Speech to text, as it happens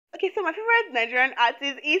Okay, so my favorite Nigerian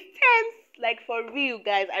artist is Tems. Like, for real,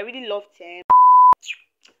 guys, I really love Tems.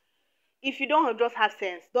 If you don't just have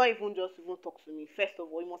sense, don't even talk to me. First of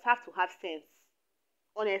all, you must have to have sense.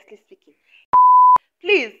 Honestly speaking,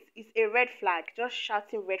 please, it's a red flag. Just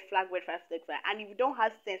shouting red flag, red flag, red flag. And if you don't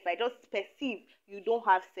have sense, I just perceive you don't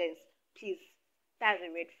have sense. Please, that's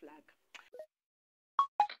a red flag.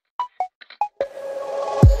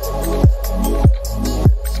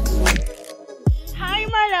 Hi,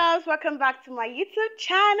 my loves. Welcome back to my YouTube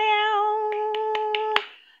channel.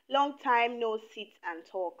 Long time no sit and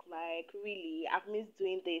talk. Like, really, I've missed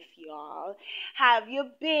doing this, y'all. Have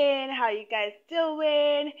you been? How you guys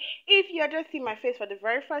doing? If you're just seeing my face for the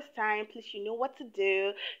very first time, please, you know what to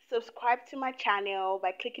do. Subscribe to my channel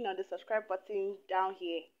by clicking on the subscribe button down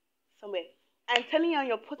here somewhere, and turning on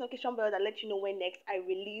your post notification bell that lets you know when next I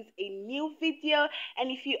release a new video.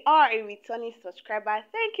 And if you are a returning subscriber,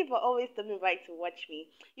 thank you for always stopping by to watch me.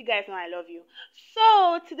 You guys know I love you.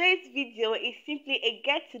 So today's video is simply a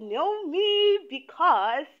get to know me,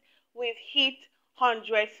 because we've hit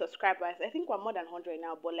 100 subscribers. I think we're more than 100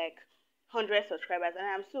 now, but like 100 subscribers, and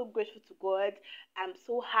I'm so grateful to God. I'm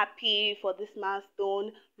so happy for this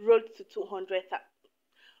milestone. Road to 200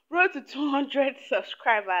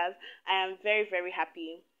 subscribers. I am very, very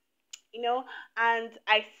happy. And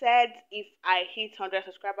I said if I hit 100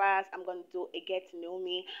 subscribers, I'm going to do a get to know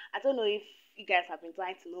me. I don't know if you guys have been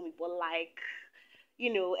trying to know me, but like,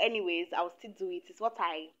 anyways, I'll still do it. It's what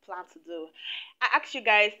I plan to do. I asked you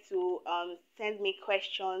guys to send me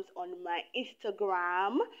questions on my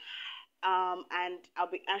Instagram, and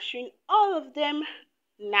I'll be answering all of them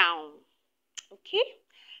now. Okay?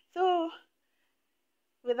 So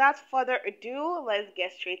without further ado, let's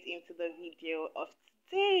get straight into the video of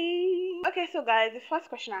today. Okay, so guys, the first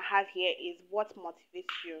question I have here is, what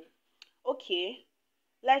motivates you? Okay,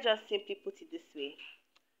 let's just simply put it this way: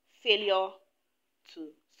 failure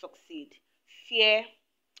to succeed. Fear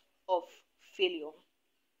of failure.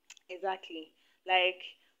 Exactly. Like,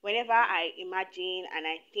 whenever I imagine and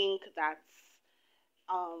I think that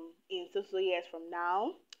in so years from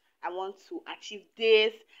now I want to achieve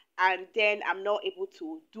this, and then I'm not able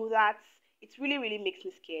to do that, it really, really makes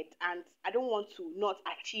me scared, and I don't want to not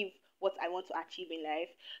achieve what I want to achieve in life.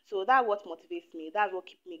 So that's what motivates me. That's what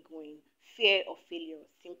keeps me going. Fear of failure.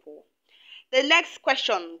 Simple. The next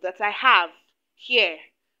question that I have here.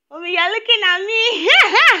 Mommy, you're looking at me.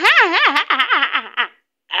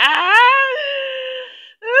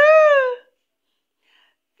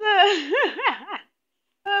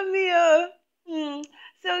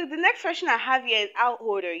 So the next question I have here is, how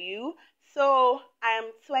old are you? So I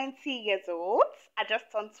am 20 years old. I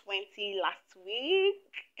just turned 20 last week.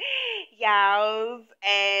 Yes,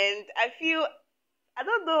 and I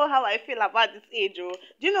don't know how I feel about this age. Oh.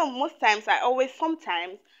 Do you know, sometimes I always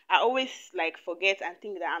like forget and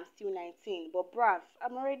think that I'm still 19. But bruv,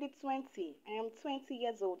 I'm already 20. I am 20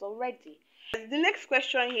 years old already. The next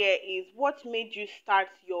question here is, what made you start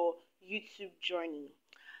your YouTube journey?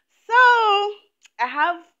 So I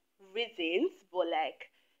have reasons, but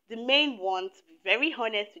like, the main one, to be very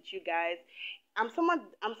honest with you guys, I'm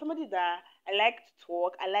somebody that I like to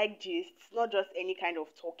talk. I like gists, not just any kind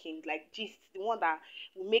of talking, like gists, the one that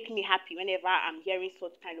will make me happy whenever I'm hearing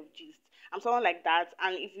such kind of gist. I'm someone like that,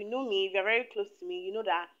 and if you know me, if you're very close to me, you know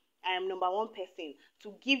that I am number one person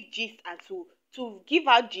to give gist and to give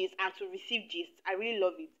out gist and to receive gist. I really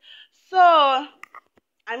love it. So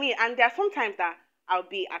and there are sometimes that I'll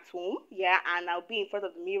be at home, yeah, and I'll be in front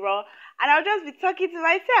of the mirror, and I'll just be talking to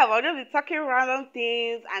myself. I'll just be talking random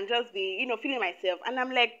things and just be, feeling myself. And I'm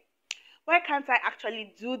like, why can't I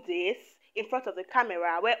actually do this in front of the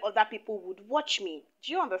camera where other people would watch me?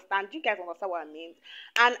 Do you understand? Do you guys understand what I mean?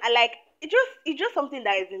 And I like it's just something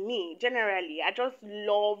that is in me generally. I just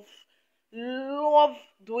love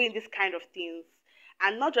doing this kind of things.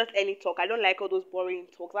 And not just any talk. I don't like all those boring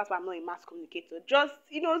talks. That's why I'm not a mass communicator. Just,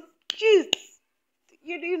 gist.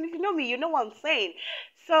 You know me, you know what I'm saying.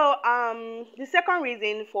 So the second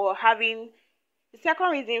reason for having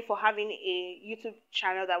a YouTube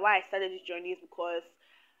channel, that why I started this journey, is because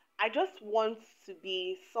I just want to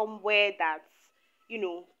be somewhere that's,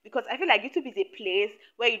 because I feel like YouTube is a place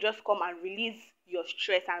where you just come and release your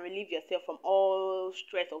stress and relieve yourself from all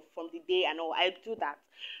stress from the day and all. I do that.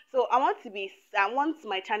 So I want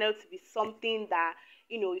my channel to be something that,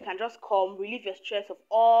 you can just come, relieve yourself of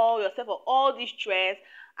all this stress,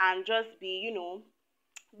 and just be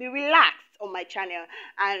relaxed on my channel.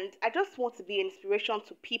 And I just want to be an inspiration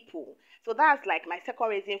to people. So that's like my second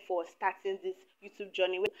reason for starting this YouTube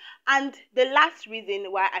journey. And the last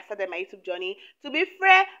reason why I started my YouTube journey, to be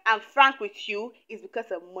fair and frank with you, is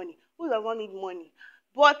because of money. Who doesn't need money?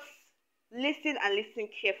 But listen and listen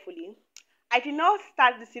carefully. I did not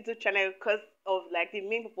start this YouTube channel because of like the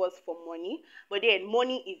main purpose for money, but then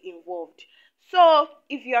money is involved. So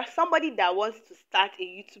if you are somebody that wants to start a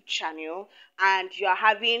YouTube channel and you are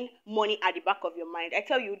having money at the back of your mind, I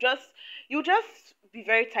tell you, just be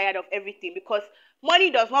very tired of everything, because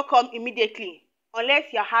money does not come immediately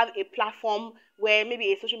unless you have a platform where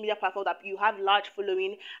maybe a social media platform that you have large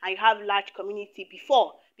following and you have large community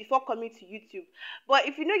before coming to YouTube. But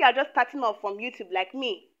if you know you're just starting off from YouTube like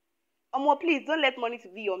me, please don't let money to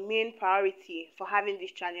be your main priority for having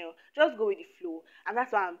this channel. Just go with the flow, and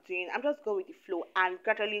that's what I'm doing. I'm just going with the flow, and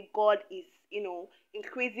gradually God is,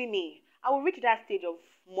 increasing me. I will reach that stage of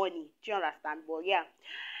money. Do you understand? But yeah,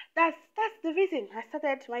 that's the reason I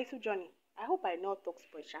started my YouTube journey. I hope I know talk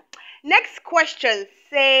special. Next question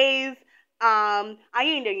says, are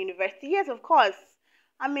you in the university? Yes, of course.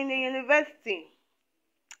 I'm in the university.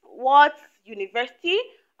 What university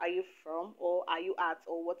are you from, or are you at,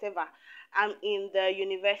 or whatever? I'm in the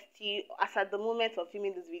university. As at the moment of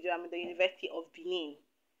filming this video, I'm in the University of Benin.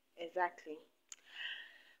 Exactly.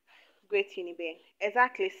 Great Uniben.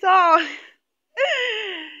 Exactly. So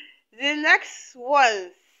the next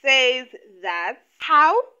one says that,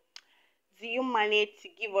 how do you manage to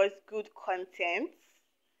give us good content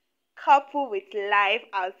coupled with life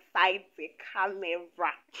outside the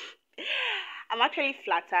camera? I'm actually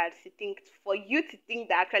flattered to think, for you to think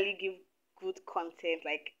that I actually give good content.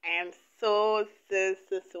 Like, I am so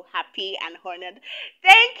happy and honored.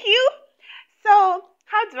 Thank you. So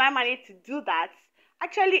how do I manage to do that?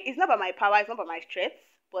 Actually, it's not by my power, it's not by my strength,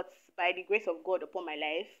 but by the grace of God upon my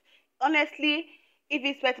life. Honestly, if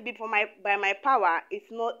it's meant to be by my power, it's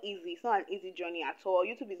not easy. It's not an easy journey at all.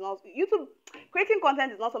 YouTube. Creating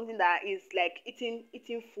content is not something that is like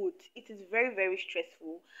eating food. It is very, very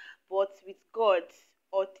stressful. But with God,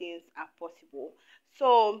 all things are possible.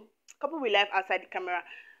 So, coupled with life outside the camera,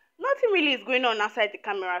 nothing really is going on outside the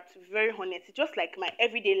camera, to be very honest. It's just like my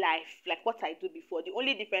everyday life, like what I do before. The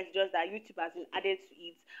only difference is just that YouTube has been added to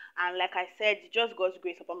it. And like I said, just God's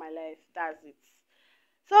grace upon my life. That's it.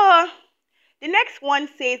 So, the next one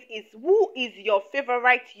says, is who is your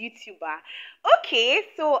favorite YouTuber? Okay,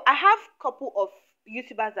 so I have a couple of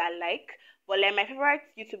YouTubers I like, but like my favorite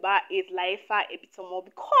YouTuber is Laifa Epitomo,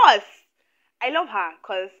 because I love her,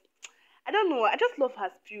 because I don't know, I just love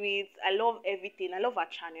her spirit. I love everything. I love her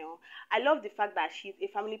channel. I love the fact that she's a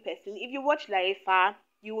family person. If you watch Laifa,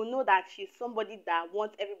 you will know that she's somebody that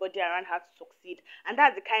wants everybody around her to succeed, and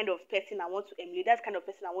that's the kind of person I want to emulate. That's the kind of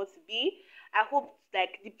person I want to be. I hope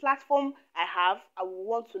like the platform I have, I will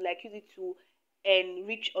want to like use it to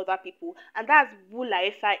enrich other people, and that's who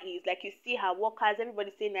Laifa is. Like, you see her workers,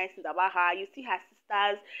 everybody say nice things about her. You see her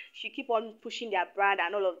sisters, she keep on pushing their brand,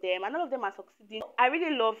 and all of them are succeeding. I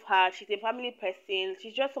really love her. She's a family person.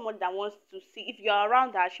 She's just someone that wants to see, if you're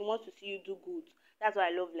around her, she wants to see you do good. That's why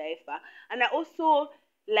I love Laifa. And I also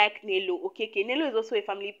like Nelo. Okay, Nelo is also a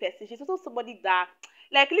family person. She's also somebody that,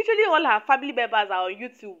 like, literally all her family members are on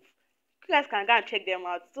YouTube. You guys can go and check them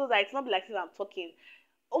out. So that it's not like I'm talking.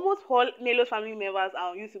 Almost all Nelo's family members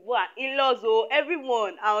are on YouTube. Well, in-laws, oh,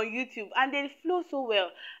 everyone are on YouTube, and they flow so well.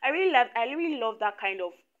 I really love that kind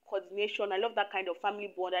of coordination. I love that kind of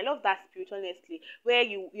family bond. I love that spirit, honestly, where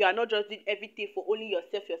you are not just doing everything for only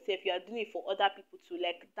yourself. You are doing it for other people too.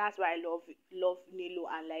 Like, that's why I love Nelo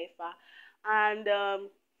and Laifa. And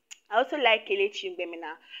I also like Kelechi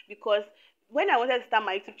Mbemina, because when I wanted to start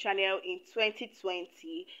my YouTube channel in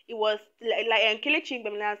 2020, it was like Kelechi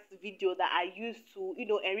Mbemina's video that I used to,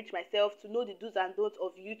 enrich myself, to know the do's and don'ts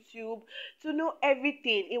of YouTube, to know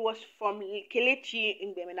everything. It was from Kelechi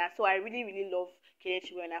Mbemina, so I really, really love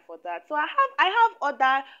Kelechi Mbemina for that. So I have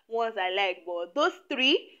other ones I like, but those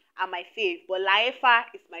three are my fave. But Laifa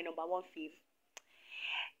is my number one fave.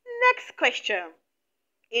 Next question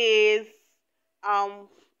is,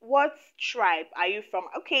 what tribe are you from?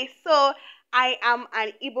 Okay, so I am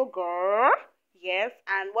an Igbo girl. Yes,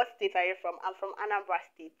 and what state are you from? I'm from Anambra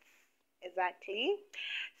State. Exactly.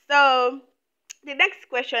 So the next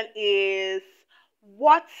question is,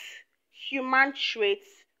 what human traits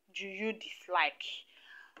do you dislike?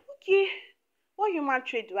 Okay, what human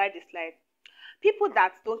trait do I dislike? People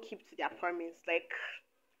that don't keep to their promise. Like,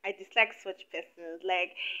 I dislike such persons.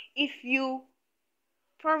 Like, if you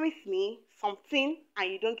promise me something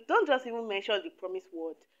and you don't just even mention the promise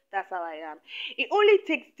word. That's how I am. It only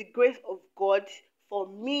takes the grace of God for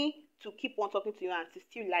me to keep on talking to you and to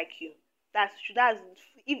still like you. That's true. That's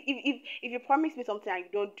if you promise me something and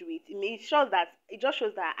you don't do it, it just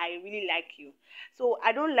shows that I really like you. So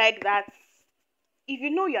I don't like that if you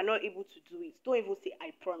know you're not able to do it, don't even say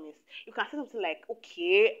I promise. You can say something like,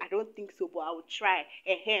 okay, I don't think so, but I will try,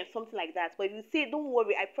 something like that. But if you say, don't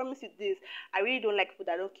worry, I promise you this, I really don't like people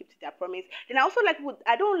that don't keep to their promise. Then I also like people,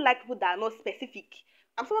 I don't like people that are not specific.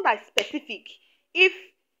 I'm someone that is specific. If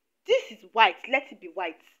this is white, let it be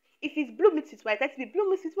white. If it's blue mixed with white, let it be blue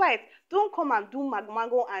mixed with white. Don't come and do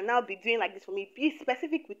mango and now be doing like this for me. Be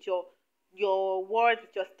specific with your words,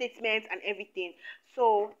 with your statements and everything.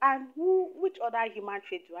 So, and which other human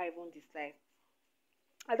trait do I even dislike?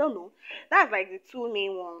 I don't know. That's like the two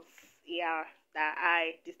main ones, yeah, that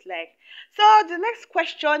I dislike. So the next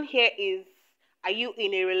question here is, are you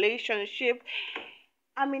in a relationship?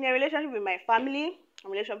 I'm in a relationship with my family.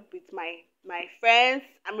 I'm in a relationship with my friends.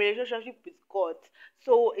 I'm in a relationship with God.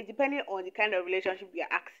 So it's depending on the kind of relationship you're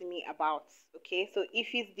asking me about. Okay, so if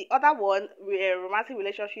it's the other one, a romantic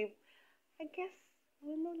relationship, I guess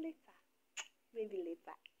we'll know later. Maybe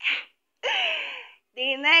later.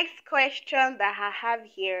 The next question that I have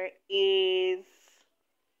here is,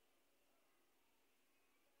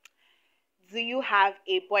 do you have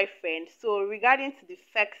a boyfriend? So regarding to the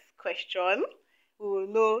first question, we will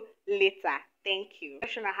know later. Thank you. The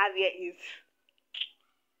question I have here is,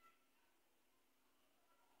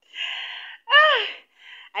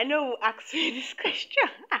 I know who asked me this question.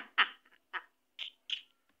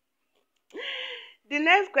 The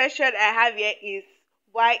next question I have here is,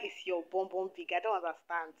 why is your bum bum big? I don't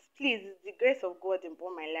understand. Please, it's the grace of God in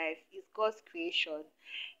my life. It's God's creation.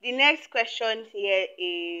 The next question here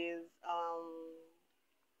is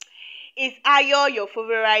Ayo your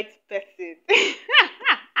favorite person?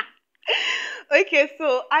 Okay,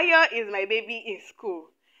 so Ayo is my baby in school,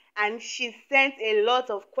 and she sent a lot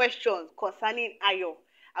of questions concerning Ayo.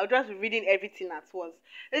 I'll just be reading everything at once.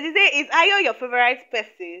 So she say, is Ayo your favorite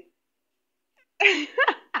person?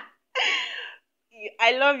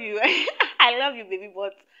 I love you. I love you, baby,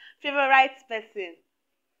 but favorite person.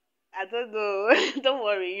 I don't know. Don't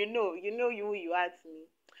worry, you who you are to me.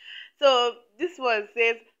 So this one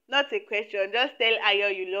says, not a question. Just tell Ayo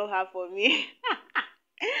you love her for me.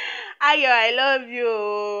 Ayo, I love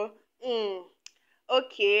you.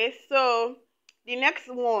 Okay, so the next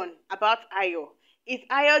one about Ayo. Is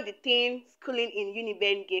Ayo the thing schooling in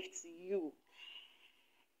Uniben gave to you?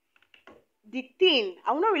 The thing,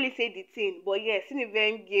 I will not really say the thing, but yes,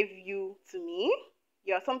 Uniben gave you to me.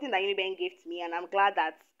 You're something that Uniben gave to me, and I'm glad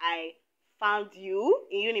that I found you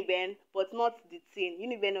in Uniben, but not the thing.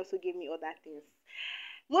 Uniben also gave me other things.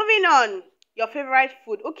 Moving on, your favorite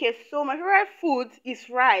food. Okay, so my favorite food is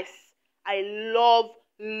rice. I love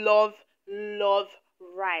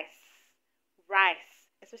rice. Rice,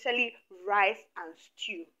 especially rice and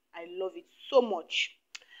stew. I love it so much.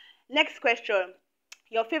 Next question.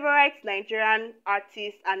 Your favorite Nigerian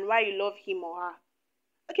artist and why you love him or her?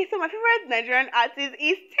 Okay, so my favorite Nigerian artist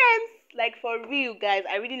is Thames. Like, for real, guys,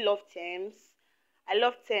 I really love Thames. I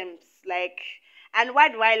love Thames. Like, and why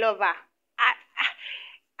do I love her?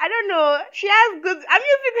 I don't know. She has good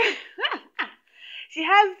music. She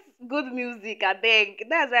has good music, I beg.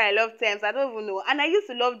 That's why I love Thames. I don't even know. And I used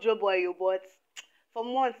to love Joe Boy, but for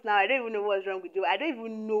months now, I don't even know what's wrong with Joe. I don't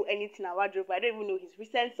even know anything about Joe Boy. I don't even know his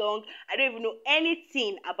recent song. I don't even know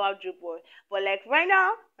anything about Joe Boy. But like right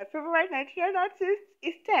now, my favorite Nigerian artist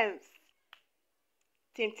is Thames.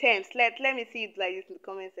 Team Thames. Let me see it like this in the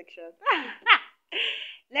comment section.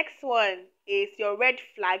 Next one is your red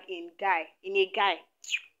flag in a guy.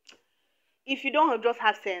 If you don't just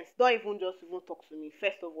have sense, don't even talk to me.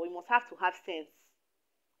 First of all, you must have to have sense.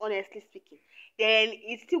 Honestly speaking, then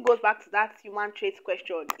it still goes back to that human traits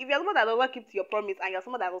question. If you're someone that does not keep to your promise and you're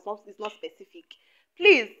someone that is not specific,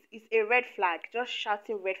 please, it's a red flag. Just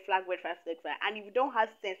shouting red flag, red flag, red flag. And if you don't have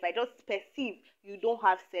sense, like just perceive you don't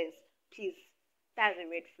have sense, please, that's a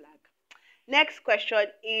red flag. Next question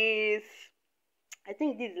is, I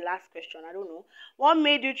think this is the last question. I don't know. What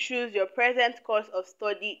made you choose your present course of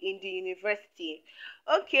study in the university?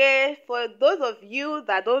 Okay, for those of you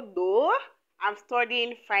that don't know, I'm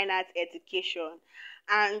studying fine arts education.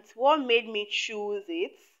 And what made me choose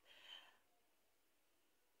it?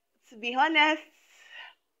 To be honest,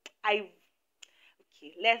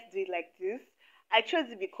 let's do it like this. I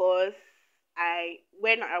chose it because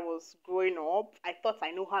when I was growing up, I thought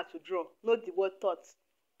I know how to draw. Not the word thought.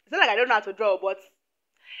 It's not like I don't know how to draw, but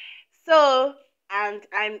so, and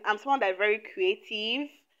I'm someone that's very creative.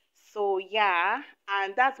 So yeah,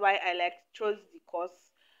 and that's why I chose the course.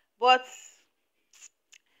 But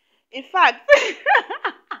in fact,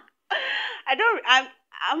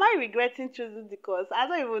 am I regretting choosing the course? I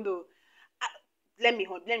don't even know. Let me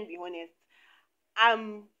be honest.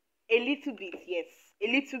 A little bit, yes, a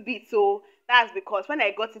little bit. So that's because when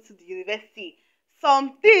I got into the university,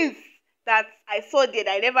 some things that I saw there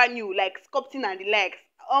that I never knew, like sculpting and the legs.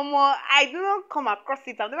 I did not come across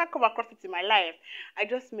it. I've never come across it in my life. I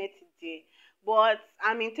just met it there. But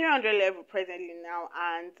I'm in 300 level presently now,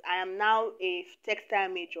 and I am now a textile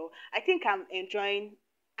major. I think I'm enjoying.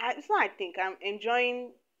 It's not. I think I'm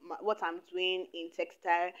enjoying what I'm doing in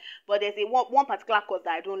textile. But there's one particular course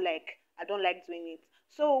that I don't like. I don't like doing it.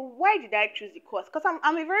 So why did I choose the course? Because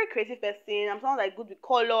I'm a very creative person. I'm someone that's good with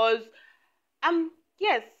colors. I'm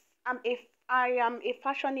yes, I am a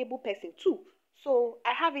fashionable person too. So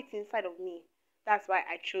I have it inside of me. That's why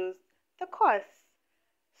I chose the course.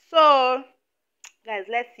 So guys,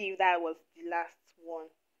 let's see if that was the last one.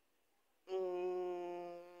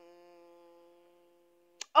 Mm.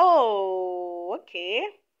 Oh, okay.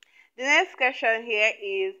 The next question here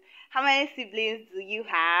is, how many siblings do you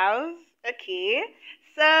have? Okay.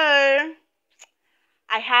 So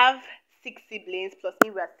I have 6 siblings plus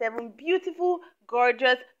me. We are 7 beautiful,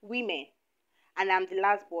 gorgeous women, and I'm the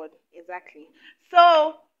last born. Exactly.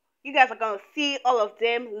 So you guys are gonna see all of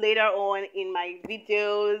them later on in my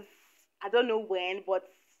videos. I don't know when, but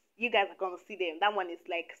you guys are gonna see them. That one is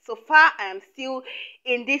like, so far I am still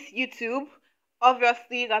in this YouTube.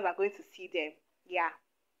 Obviously, you guys are going to see them. Yeah,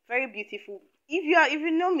 very beautiful. If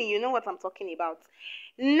you know me, you know what I'm talking about.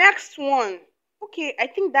 Next one. Okay, I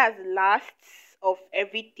think that's the last of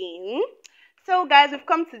everything. So guys, we've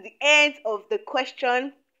come to the end of the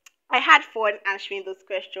question. I had fun answering those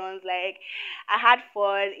questions. Like, I had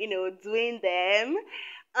fun, doing them.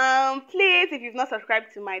 Please, if you've not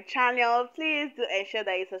subscribed to my channel, please do ensure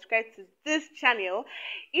that you subscribe to this channel.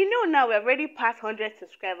 Now we're already past 100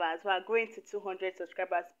 subscribers. We are going to 200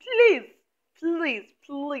 subscribers. Please, please,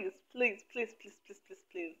 please, please, please, please, please, please,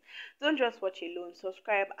 please, don't just watch alone.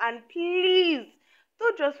 Subscribe, and please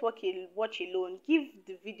don't just watch alone. Give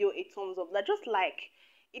the video a thumbs up. Like, just like.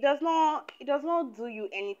 It does not do you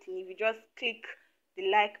anything if you just click the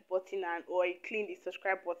like button or you click the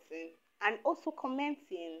subscribe button, and also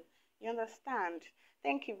commenting. You understand?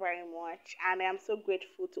 Thank you very much, and I am so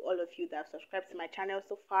grateful to all of you that have subscribed to my channel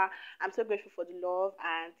so far. I'm so grateful for the love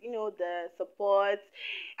and the support.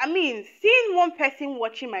 I mean, seeing one person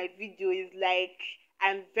watching my video is like,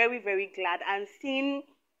 I'm very, very glad, and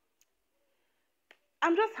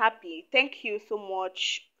I'm just happy. Thank you so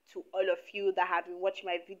much to all of you that have been watching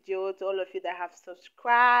my video, to all of you that have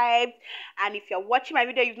subscribed. And if you're watching my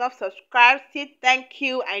video, you've not subscribed, say thank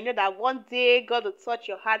you. I know that one day God will touch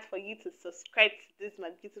your heart for you to subscribe to this my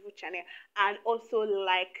beautiful channel and also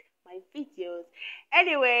like my videos.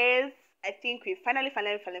 Anyways, I think we finally come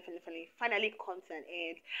to an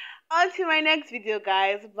end. Until my next video,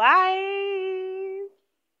 guys. Bye.